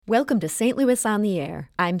Welcome to St. Louis on the Air.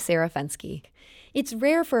 I'm Sarah Fensky. It's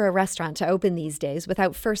rare for a restaurant to open these days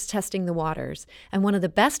without first testing the waters, and one of the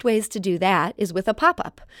best ways to do that is with a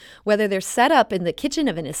pop-up. Whether they're set up in the kitchen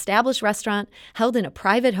of an established restaurant, held in a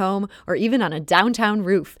private home, or even on a downtown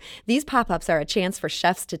roof, these pop-ups are a chance for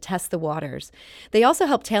chefs to test the waters. They also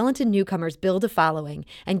help talented newcomers build a following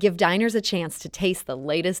and give diners a chance to taste the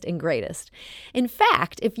latest and greatest. In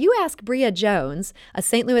fact, if you ask Bria Jones, a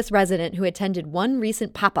St. Louis resident who attended one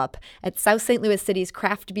recent pop-up at South St. Louis City's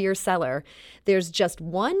craft beer cellar, there's just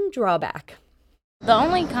one drawback. The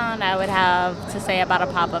only con I would have to say about a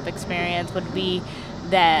pop-up experience would be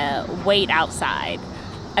the wait outside.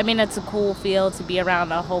 I mean, it's a cool feel to be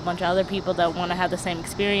around a whole bunch of other people that want to have the same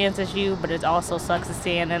experience as you, but it also sucks to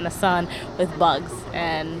stand in the sun with bugs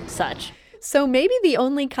and such. So maybe the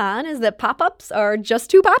only con is that pop-ups are just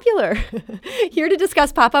too popular. Here to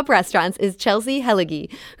discuss pop-up restaurants is Chelsea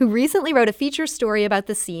Hellige, who recently wrote a feature story about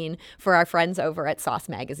the scene for our friends over at Sauce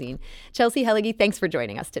Magazine. Chelsea Hellige, thanks for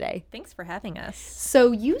joining us today. Thanks for having us.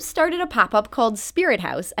 So you started a pop-up called Spirit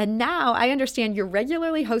House, and now I understand you're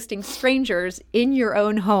regularly hosting strangers in your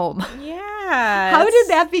own home. Yeah. How did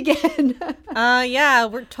that begin? Yeah,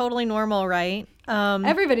 we're totally normal, right?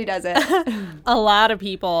 Everybody does it. A lot of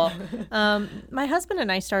people. My husband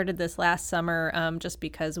and I started this last summer just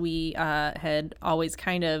because we had always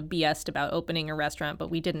kind of BS'd about opening a restaurant, but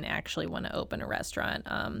we didn't actually want to open a restaurant.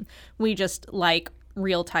 We just like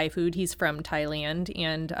real Thai food. He's from Thailand,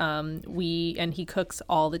 and he cooks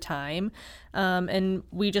all the time. And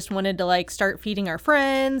we just wanted to start feeding our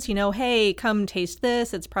friends, hey, come taste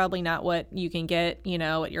this. It's probably not what you can get,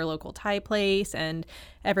 at your local Thai place. And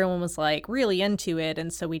everyone was really into it.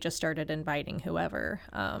 And so we just started inviting whoever.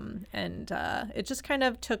 And it just kind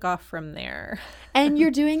of took off from there. And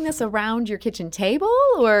you're doing this around your kitchen table,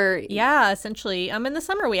 or? Yeah, essentially. In the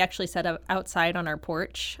summer, we actually set up outside on our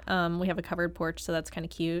porch. We have a covered porch, so that's kind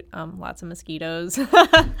of cute. Lots of mosquitoes.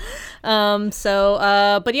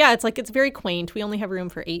 But yeah, it's very quaint. We only have room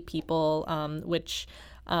for 8 people, which,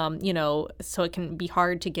 so it can be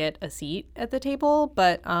hard to get a seat at the table.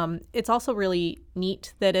 But it's also really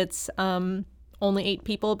neat that it's only 8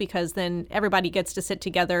 people, because then everybody gets to sit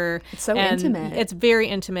together. It's so intimate. It's very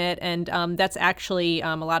intimate. And that's actually,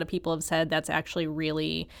 a lot of people have said that's actually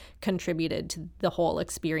really contributed to the whole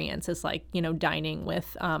experience, is dining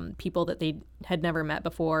with people that they had never met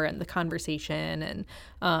before, and the conversation. And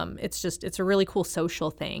it's a really cool social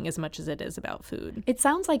thing as much as it is about food. It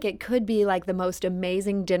sounds like it could be the most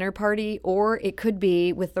amazing dinner party, or it could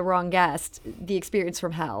be, with the wrong guest, the experience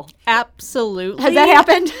from hell. Absolutely. Has that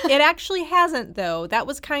happened? It actually hasn't, though. That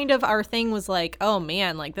was kind of our thing, was oh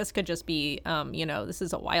man, this could just be, this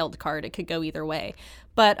is a wild card. It could go either way.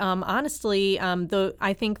 But honestly,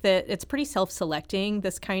 I think that it's pretty self-selecting,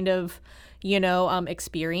 this kind of,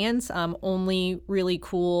 experience. Only really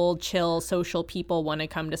cool, chill, social people want to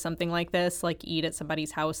come to something like this, eat at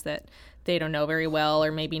somebody's house that they don't know very well,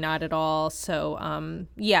 or maybe not at all. So,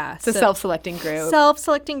 yeah. It's a self-selecting group.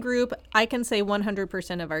 Self-selecting group. I can say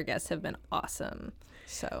 100% of our guests have been awesome.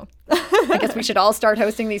 So I guess we should all start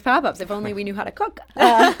hosting these pop-ups, if only we knew how to cook.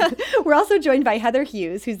 We're also joined by Heather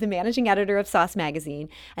Hughes, who's the managing editor of Sauce Magazine,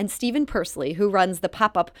 and Stephen Persley, who runs the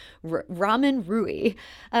pop-up Ramen Rui.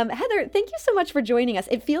 Heather, thank you so much for joining us.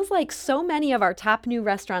 It feels like so many of our top new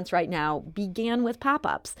restaurants right now began with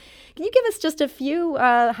pop-ups. Can you give us just a few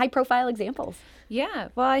high-profile examples? Yeah,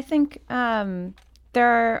 well, I think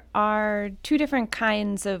there are 2 different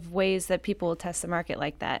kinds of ways that people will test the market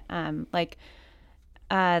like that.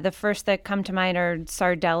 The first that come to mind are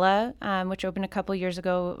Sardella, which opened a couple years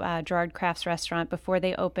ago, Gerard Craft's restaurant. Before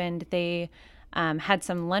they opened, they had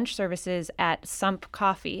some lunch services at Sump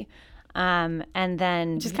Coffee. And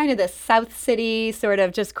then just kind of the South City sort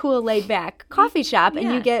of just cool, laid-back coffee shop,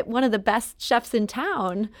 and you get one of the best chefs in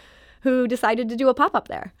town who decided to do a pop-up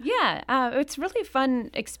there. Yeah, it's a really fun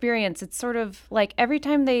experience. It's sort of every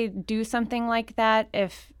time they do something like that,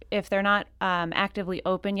 if they're not actively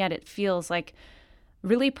open yet, it feels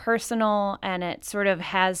really personal, and it sort of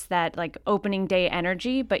has that opening day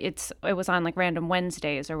energy, but it was on random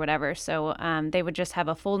Wednesdays or whatever. So they would just have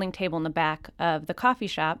a folding table in the back of the coffee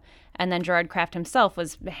shop, and then Gerard Craft himself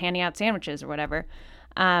was handing out sandwiches or whatever,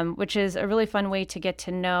 which is a really fun way to get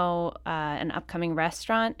to know an upcoming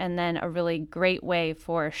restaurant, and then a really great way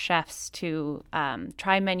for chefs to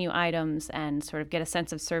try menu items and sort of get a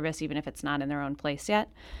sense of service, even if it's not in their own place yet.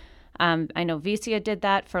 I know Vicia did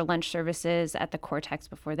that for lunch services at the Cortex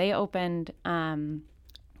before they opened. And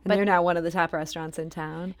they're now one of the top restaurants in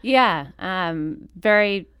town. Yeah,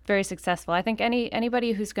 very, very successful. I think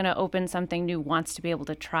anybody who's going to open something new wants to be able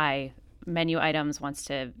to try menu items, wants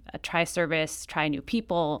to try service, try new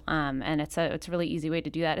people, and it's a really easy way to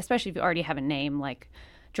do that, especially if you already have a name like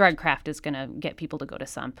Gerard Craft is going to get people to go to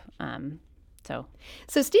Sump. So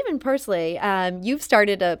Stephen Persley, you've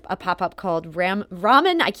started a pop-up called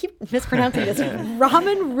Ramen. I keep mispronouncing this.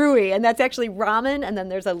 Ramen Rui, and that's actually ramen, and then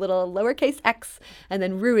there's a little lowercase x, and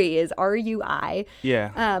then Rui is R-U-I.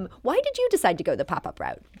 Yeah. Why did you decide to go the pop-up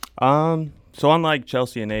route? So unlike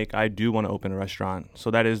Chelsea and Ake, I do want to open a restaurant.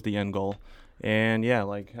 So that is the end goal. And yeah,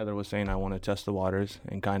 like Heather was saying, I want to test the waters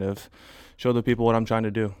and kind of show the people what I'm trying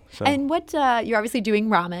to do. So. And what you're obviously doing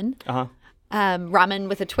ramen. Uh-huh. Ramen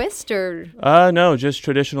with a twist, or? No, just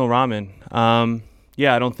traditional ramen.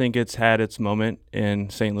 Yeah, I don't think it's had its moment in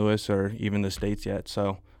St. Louis or even the States yet.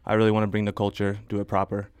 So I really want to bring the culture, do it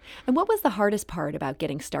proper. And what was the hardest part about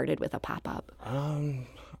getting started with a pop-up?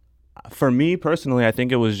 For me personally, I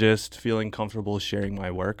think it was just feeling comfortable sharing my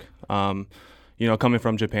work. Coming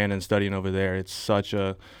from Japan and studying over there, it's such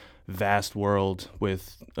a vast world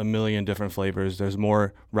with a million different flavors. There's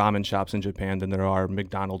more ramen shops in Japan than there are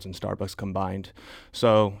McDonald's and Starbucks combined.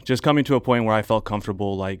 So just coming to a point where I felt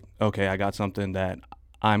comfortable, like, okay, I got something that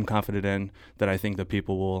I'm confident in, that I think the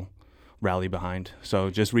people will rally behind. So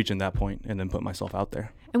just reaching that point and then put myself out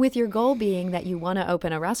there. And with your goal being that you want to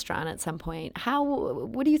open a restaurant at some point,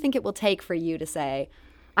 what do you think it will take for you to say,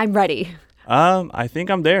 I'm ready? I think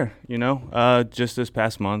I'm there, just this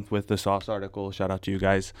past month with the sauce article. Shout out to you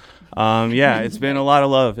guys. It's been a lot of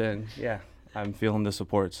love, and yeah, I'm feeling the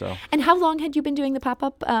support. So. And how long had you been doing the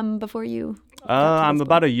pop-up before you? I'm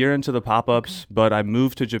about a year into the pop-ups, but I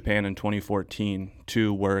moved to Japan in 2014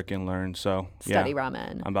 to work and learn. So study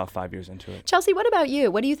ramen. I'm about 5 years into it. Chelsea, what about you?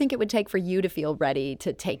 What do you think it would take for you to feel ready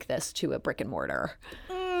to take this to a brick and mortar?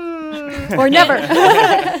 Or never.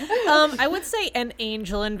 I would say an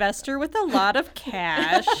angel investor with a lot of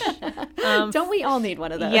cash. Don't we all need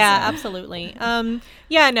one of those? Yeah, absolutely.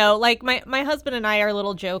 Like my husband and I, our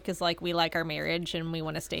little joke is like, we like our marriage and we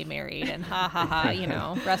want to stay married, and ha ha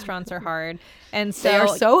ha, restaurants are hard. And so they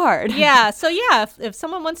are so hard. Yeah. So yeah, if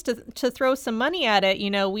someone wants to throw some money at it,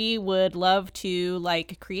 we would love to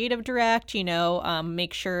like creative direct,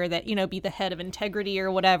 make sure that, be the head of integrity or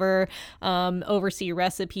whatever, oversee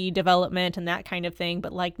recipe development and that kind of thing.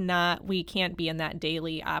 But we can't be in that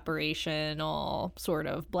daily operational sort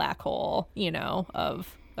of black hole,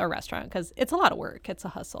 of a restaurant, because it's a lot of work. It's a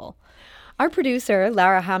hustle. Our producer,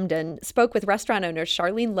 Lara Hamdan, spoke with restaurant owners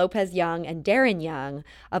Charlene Lopez-Young and Darren Young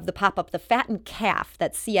of the pop-up The Fattened Calf,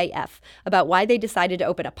 that's CAF, about why they decided to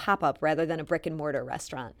open a pop-up rather than a brick-and-mortar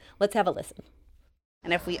restaurant. Let's have a listen.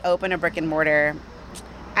 And if we open a brick-and-mortar,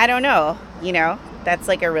 I don't know, that's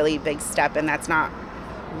like a really big step, and that's not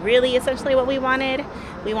really essentially what we wanted.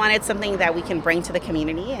 We wanted something that we can bring to the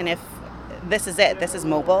community, and if this is it, this is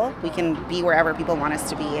mobile, we can be wherever people want us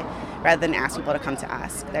to be, rather than ask people to come to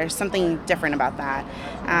us. There's something different about that.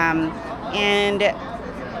 And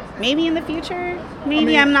maybe in the future,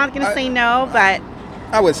 I'm not going to say no, but...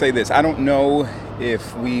 I would say this. I don't know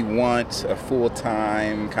if we want a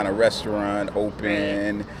full-time kind of restaurant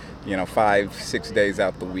open, 5-6 days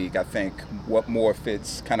out the week. I think what more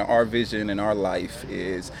fits kind of our vision and our life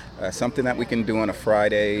is something that we can do on a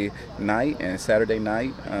Friday night and Saturday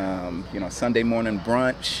night, Sunday morning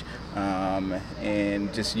brunch,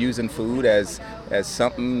 and just using food as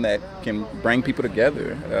something that can bring people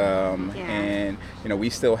together. And,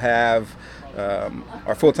 we still have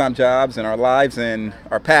our full-time jobs and our lives and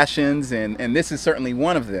our passions, and this is certainly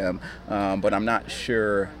one of them, but I'm not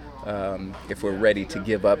sure if we're ready to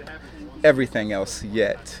give up everything else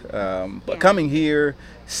yet. But coming here,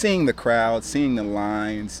 seeing the crowd, seeing the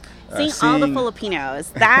lines, seeing all the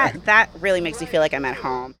Filipinos, that really makes me feel like I'm at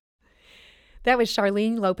home. That was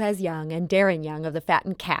Charlene Lopez-Young and Darren Young of the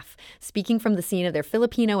Fattened Calf, speaking from the scene of their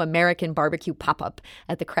Filipino-American barbecue pop-up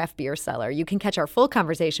at the Craft Beer Cellar. You can catch our full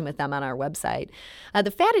conversation with them on our website.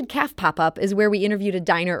 The Fatted Calf pop-up is where we interviewed a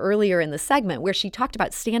diner earlier in the segment where she talked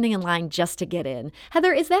about standing in line just to get in.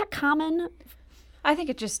 Heather, is that common? I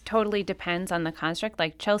think it just totally depends on the construct.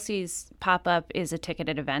 Like Chelsea's pop-up is a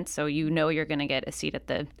ticketed event, so you're going to get a seat at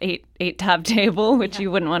the eight top table, which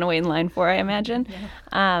you wouldn't want to wait in line for, I imagine.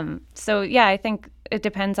 Yeah. I think it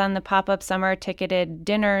depends on the pop-up. Some are ticketed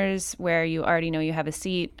dinners where you already know you have a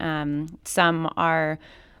seat. Some are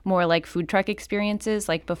more like food truck experiences.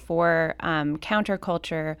 Like before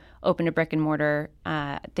Counterculture opened a brick and mortar,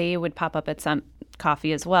 they would pop up at some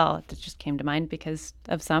coffee as well. It just came to mind because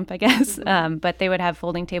of Sump, I guess. But they would have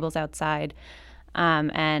folding tables outside,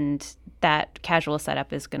 and that casual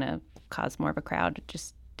setup is going to cause more of a crowd. It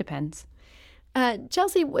just depends.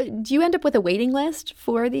 Chelsea, do you end up with a waiting list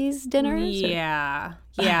for these dinners? Yeah.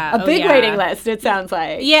 A big waiting list, it sounds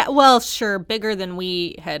like. Yeah, well, sure. Bigger than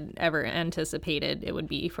we had ever anticipated it would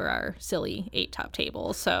be for our silly 8-top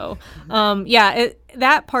table. So,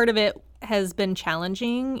 that part of it has been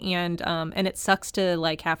challenging, and it sucks to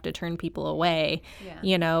like have to turn people away,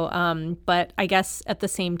 but I guess at the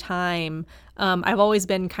same time, I've always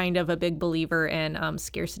been kind of a big believer in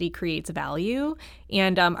scarcity creates value,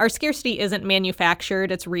 and our scarcity isn't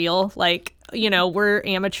manufactured, it's real. Like, we're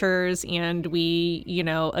amateurs, and we,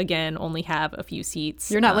 again, only have a few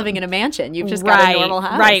seats. You're not living in a mansion. You've just got a normal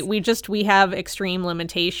house. Right. We have extreme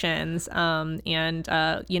limitations, this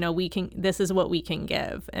is what we can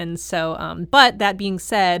give. And so, but that being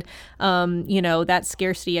said, that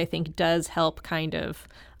scarcity, I think, does help kind of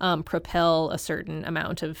propel a certain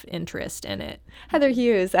amount of interest in it. Heather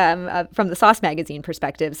Hughes, from the Sauce Magazine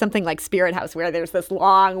perspective, something like Spirit House, where there's this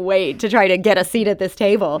long wait to try to get a seat at this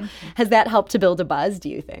table, has that helped to build a buzz, do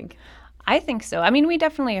you think? I think so. I mean, we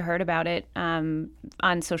definitely heard about it on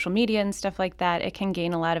social media and stuff like that. It can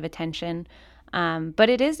gain a lot of attention. But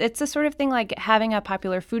it's the sort of thing like having a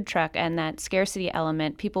popular food truck and that scarcity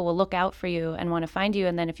element. People will look out for you and want to find you.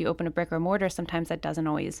 And then if you open a brick or mortar, sometimes that doesn't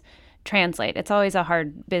always translate. It's always a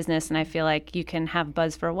hard business. And I feel like you can have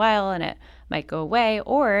buzz for a while and it might go away,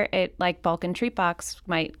 or it, like Bulk and Treat Box,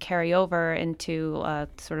 might carry over into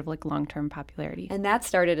sort of like long-term popularity. And that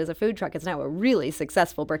started as a food truck. It's now a really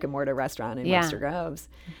successful brick and mortar restaurant in Webster Groves.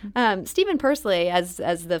 Stephen Persley,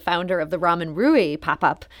 as the founder of the Ramen Rui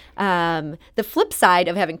pop-up, the flip side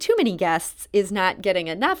of having too many guests is not getting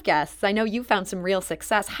enough guests. I know you found some real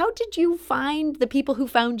success. How did you find the people who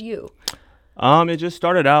found you? It just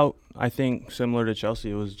started out, I think, similar to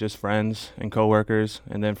Chelsea. It was just friends and coworkers,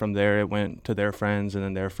 and then from there it went to their friends and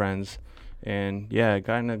then their friends. And yeah, it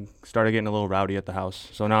kind of started getting a little rowdy at the house.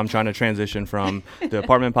 So now I'm trying to transition from the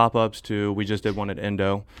apartment pop-ups to, we just did one at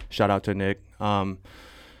Indo. Shout out to Nick.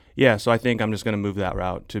 So I think I'm just going to move that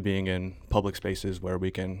route to being in public spaces where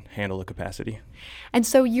we can handle the capacity. And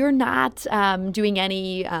so you're not doing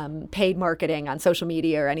any paid marketing on social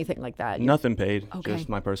media or anything like that? Nothing paid, Okay. Just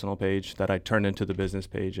my personal page that I turned into the business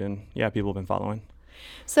page. And yeah, people have been following.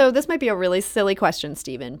 So this might be a really silly question,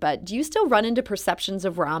 Stephen, but do you still run into perceptions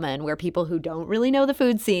of ramen where people who don't really know the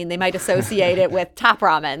food scene, they might associate it with Top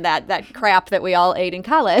Ramen, that crap that we all ate in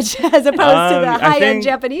college, as opposed to the high-end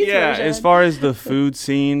Japanese version? As far as the food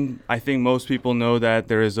scene, I think most people know that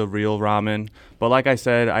there is a real ramen. But like I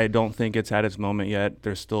said, I don't think it's had its moment yet.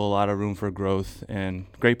 There's still a lot of room for growth and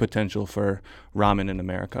great potential for ramen in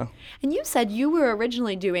America. And you said you were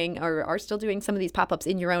originally doing, or are still doing, some of these pop-ups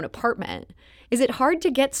in your own apartment. Is it hard to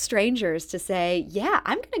get strangers to say, yeah,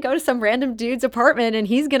 I'm going to go to some random dude's apartment and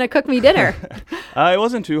he's going to cook me dinner? It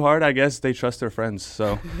wasn't too hard. I guess they trust their friends.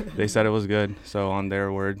 So they said it was good. So on their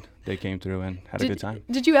word, they came through and had a good time.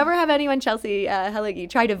 Did you ever have anyone, Chelsea Hellige,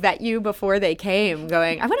 try to vet you before they came,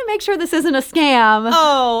 going, I want to make sure this isn't a scam?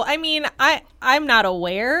 Oh, I mean, I'm not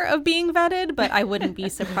aware of being vetted, but I wouldn't be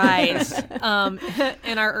surprised.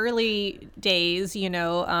 In our early days,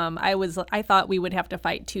 I thought we would have to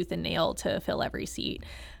fight tooth and nail to fill every seat.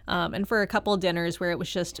 And for a couple dinners where it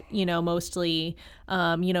was just, mostly,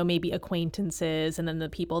 maybe acquaintances and then the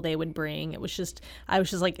people they would bring, I was just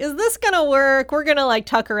like, is this going to work? We're going to like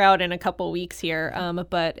tuck her out in a couple weeks here.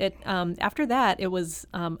 But after that, it was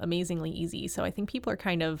amazingly easy. So I think people are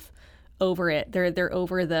kind of over it. They're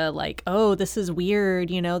over the like, oh, this is weird,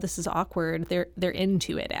 this is awkward. They're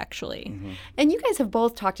into it, actually. Mm-hmm. And you guys have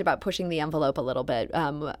both talked about pushing the envelope a little bit.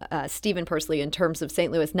 Stephen Persley, in terms of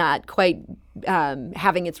St. Louis not quite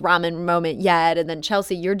having its ramen moment yet, and then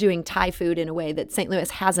Chelsea, you're doing Thai food in a way that St.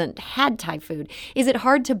 Louis hasn't had Thai food. Is it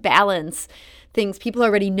hard to balance things people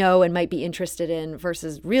already know and might be interested in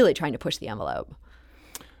versus really trying to push the envelope?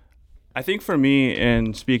 I think for me,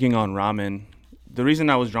 and speaking on ramen, the reason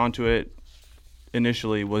I was drawn to it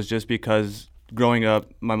initially was just because growing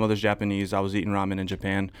up, my mother's Japanese, I was eating ramen in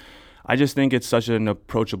Japan. I just think it's such an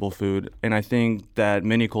approachable food, and I think that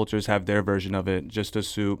many cultures have their version of it, just a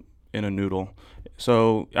soup in a noodle.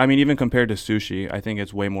 So, I mean, even compared to sushi, I think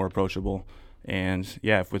it's way more approachable. And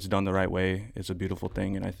yeah, if it's done the right way, it's a beautiful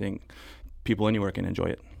thing, and I think people anywhere can enjoy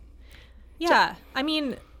it. Yeah, I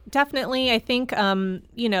mean, definitely. I think,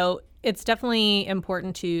 it's definitely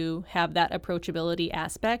important to have that approachability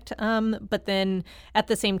aspect. But then at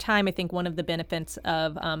the same time, I think one of the benefits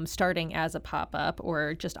of starting as a pop-up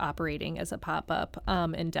or just operating as a pop-up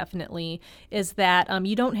indefinitely is that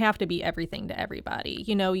you don't have to be everything to everybody.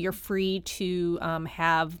 You're free to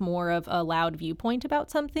have more of a loud viewpoint about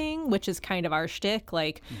something, which is kind of our shtick.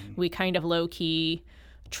 Like we kind of low-key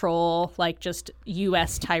troll like just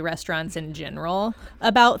U.S. Thai restaurants in general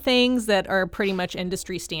about things that are pretty much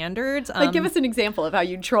industry standards. Like, give us an example of how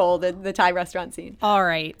you troll the Thai restaurant scene. All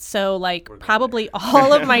right, so like probably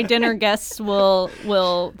all of my dinner guests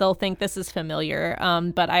they'll think this is familiar,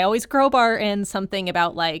 but I always crowbar in something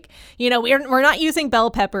about like, you know, we're not using bell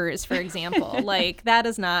peppers, for example. Like that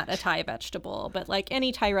is not a Thai vegetable, but like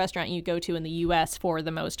any Thai restaurant you go to in the U.S. for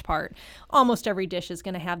the most part, almost every dish is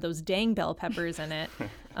going to have those dang bell peppers in it.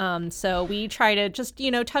 So we try to just,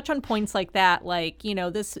 you know, touch on points like that, like, you know,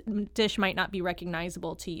 this dish might not be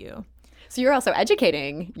recognizable to you. So you're also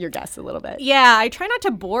educating your guests a little bit. Yeah, I try not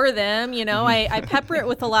to bore them, you know. I pepper it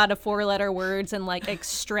with a lot of 4-letter words and like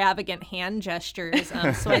extravagant hand gestures.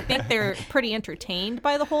 So I think they're pretty entertained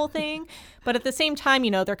by the whole thing. But at the same time, you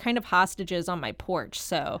know, they're kind of hostages on my porch.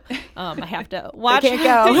 So I have to watch. They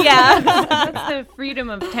can't go. Yeah. That's the freedom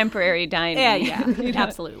of temporary dining. Yeah,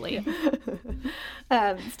 absolutely.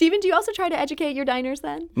 Stephen, do you also try to educate your diners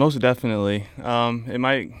then? Most definitely. It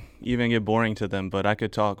might even get boring to them, but I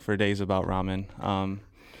could talk for days about ramen.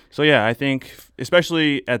 So yeah, I think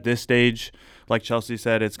especially at this stage, like Chelsea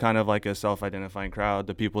said, it's kind of like a self-identifying crowd.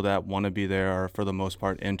 The people that want to be there are for the most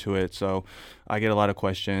part into it. So I get a lot of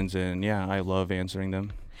questions, and yeah, I love answering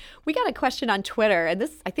them. We got a question on Twitter, and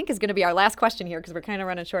this, I think, is going to be our last question here because we're kind of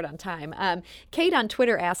running short on time. Kate on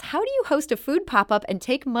Twitter asks, how do you host a food pop-up and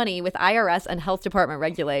take money with IRS and health department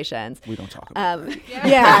regulations? We don't talk about it.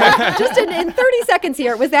 Yeah. Just in 30 seconds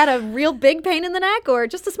here, was that a real big pain in the neck or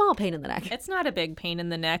just a small pain in the neck? It's not a big pain in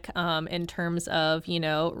the neck in terms of, you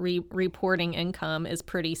know, reporting income is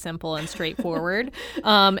pretty simple and straightforward.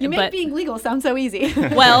 You make being legal sound so easy.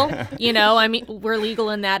 Well, you know, I mean, we're legal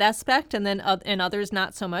in that aspect, and then in others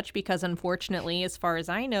not so much, because unfortunately, as far as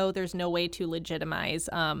I know, there's no way to legitimize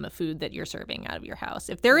food that you're serving out of your house.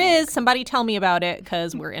 If there is, somebody tell me about it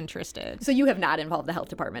because we're interested. So you have not involved the health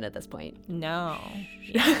department at this point? No.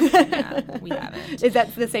 Yeah, we haven't. Is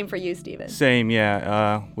that the same for you, Stephen? Same,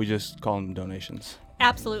 yeah. We just call them donations.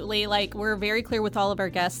 Absolutely. Like, we're very clear with all of our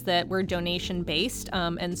guests that we're donation based,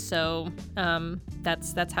 and so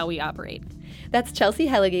that's how we operate. That's Chelsea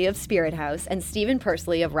Hellige of Spirit House and Stephen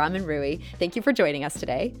Persley of Ramen Rui. Thank you for joining us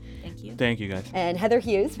today. Thank you. Thank you, guys. And Heather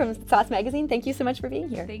Hughes from Sauce Magazine, thank you so much for being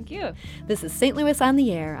here. Thank you. This is St. Louis on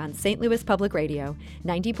the Air on St. Louis Public Radio,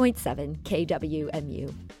 90.7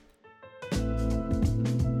 KWMU.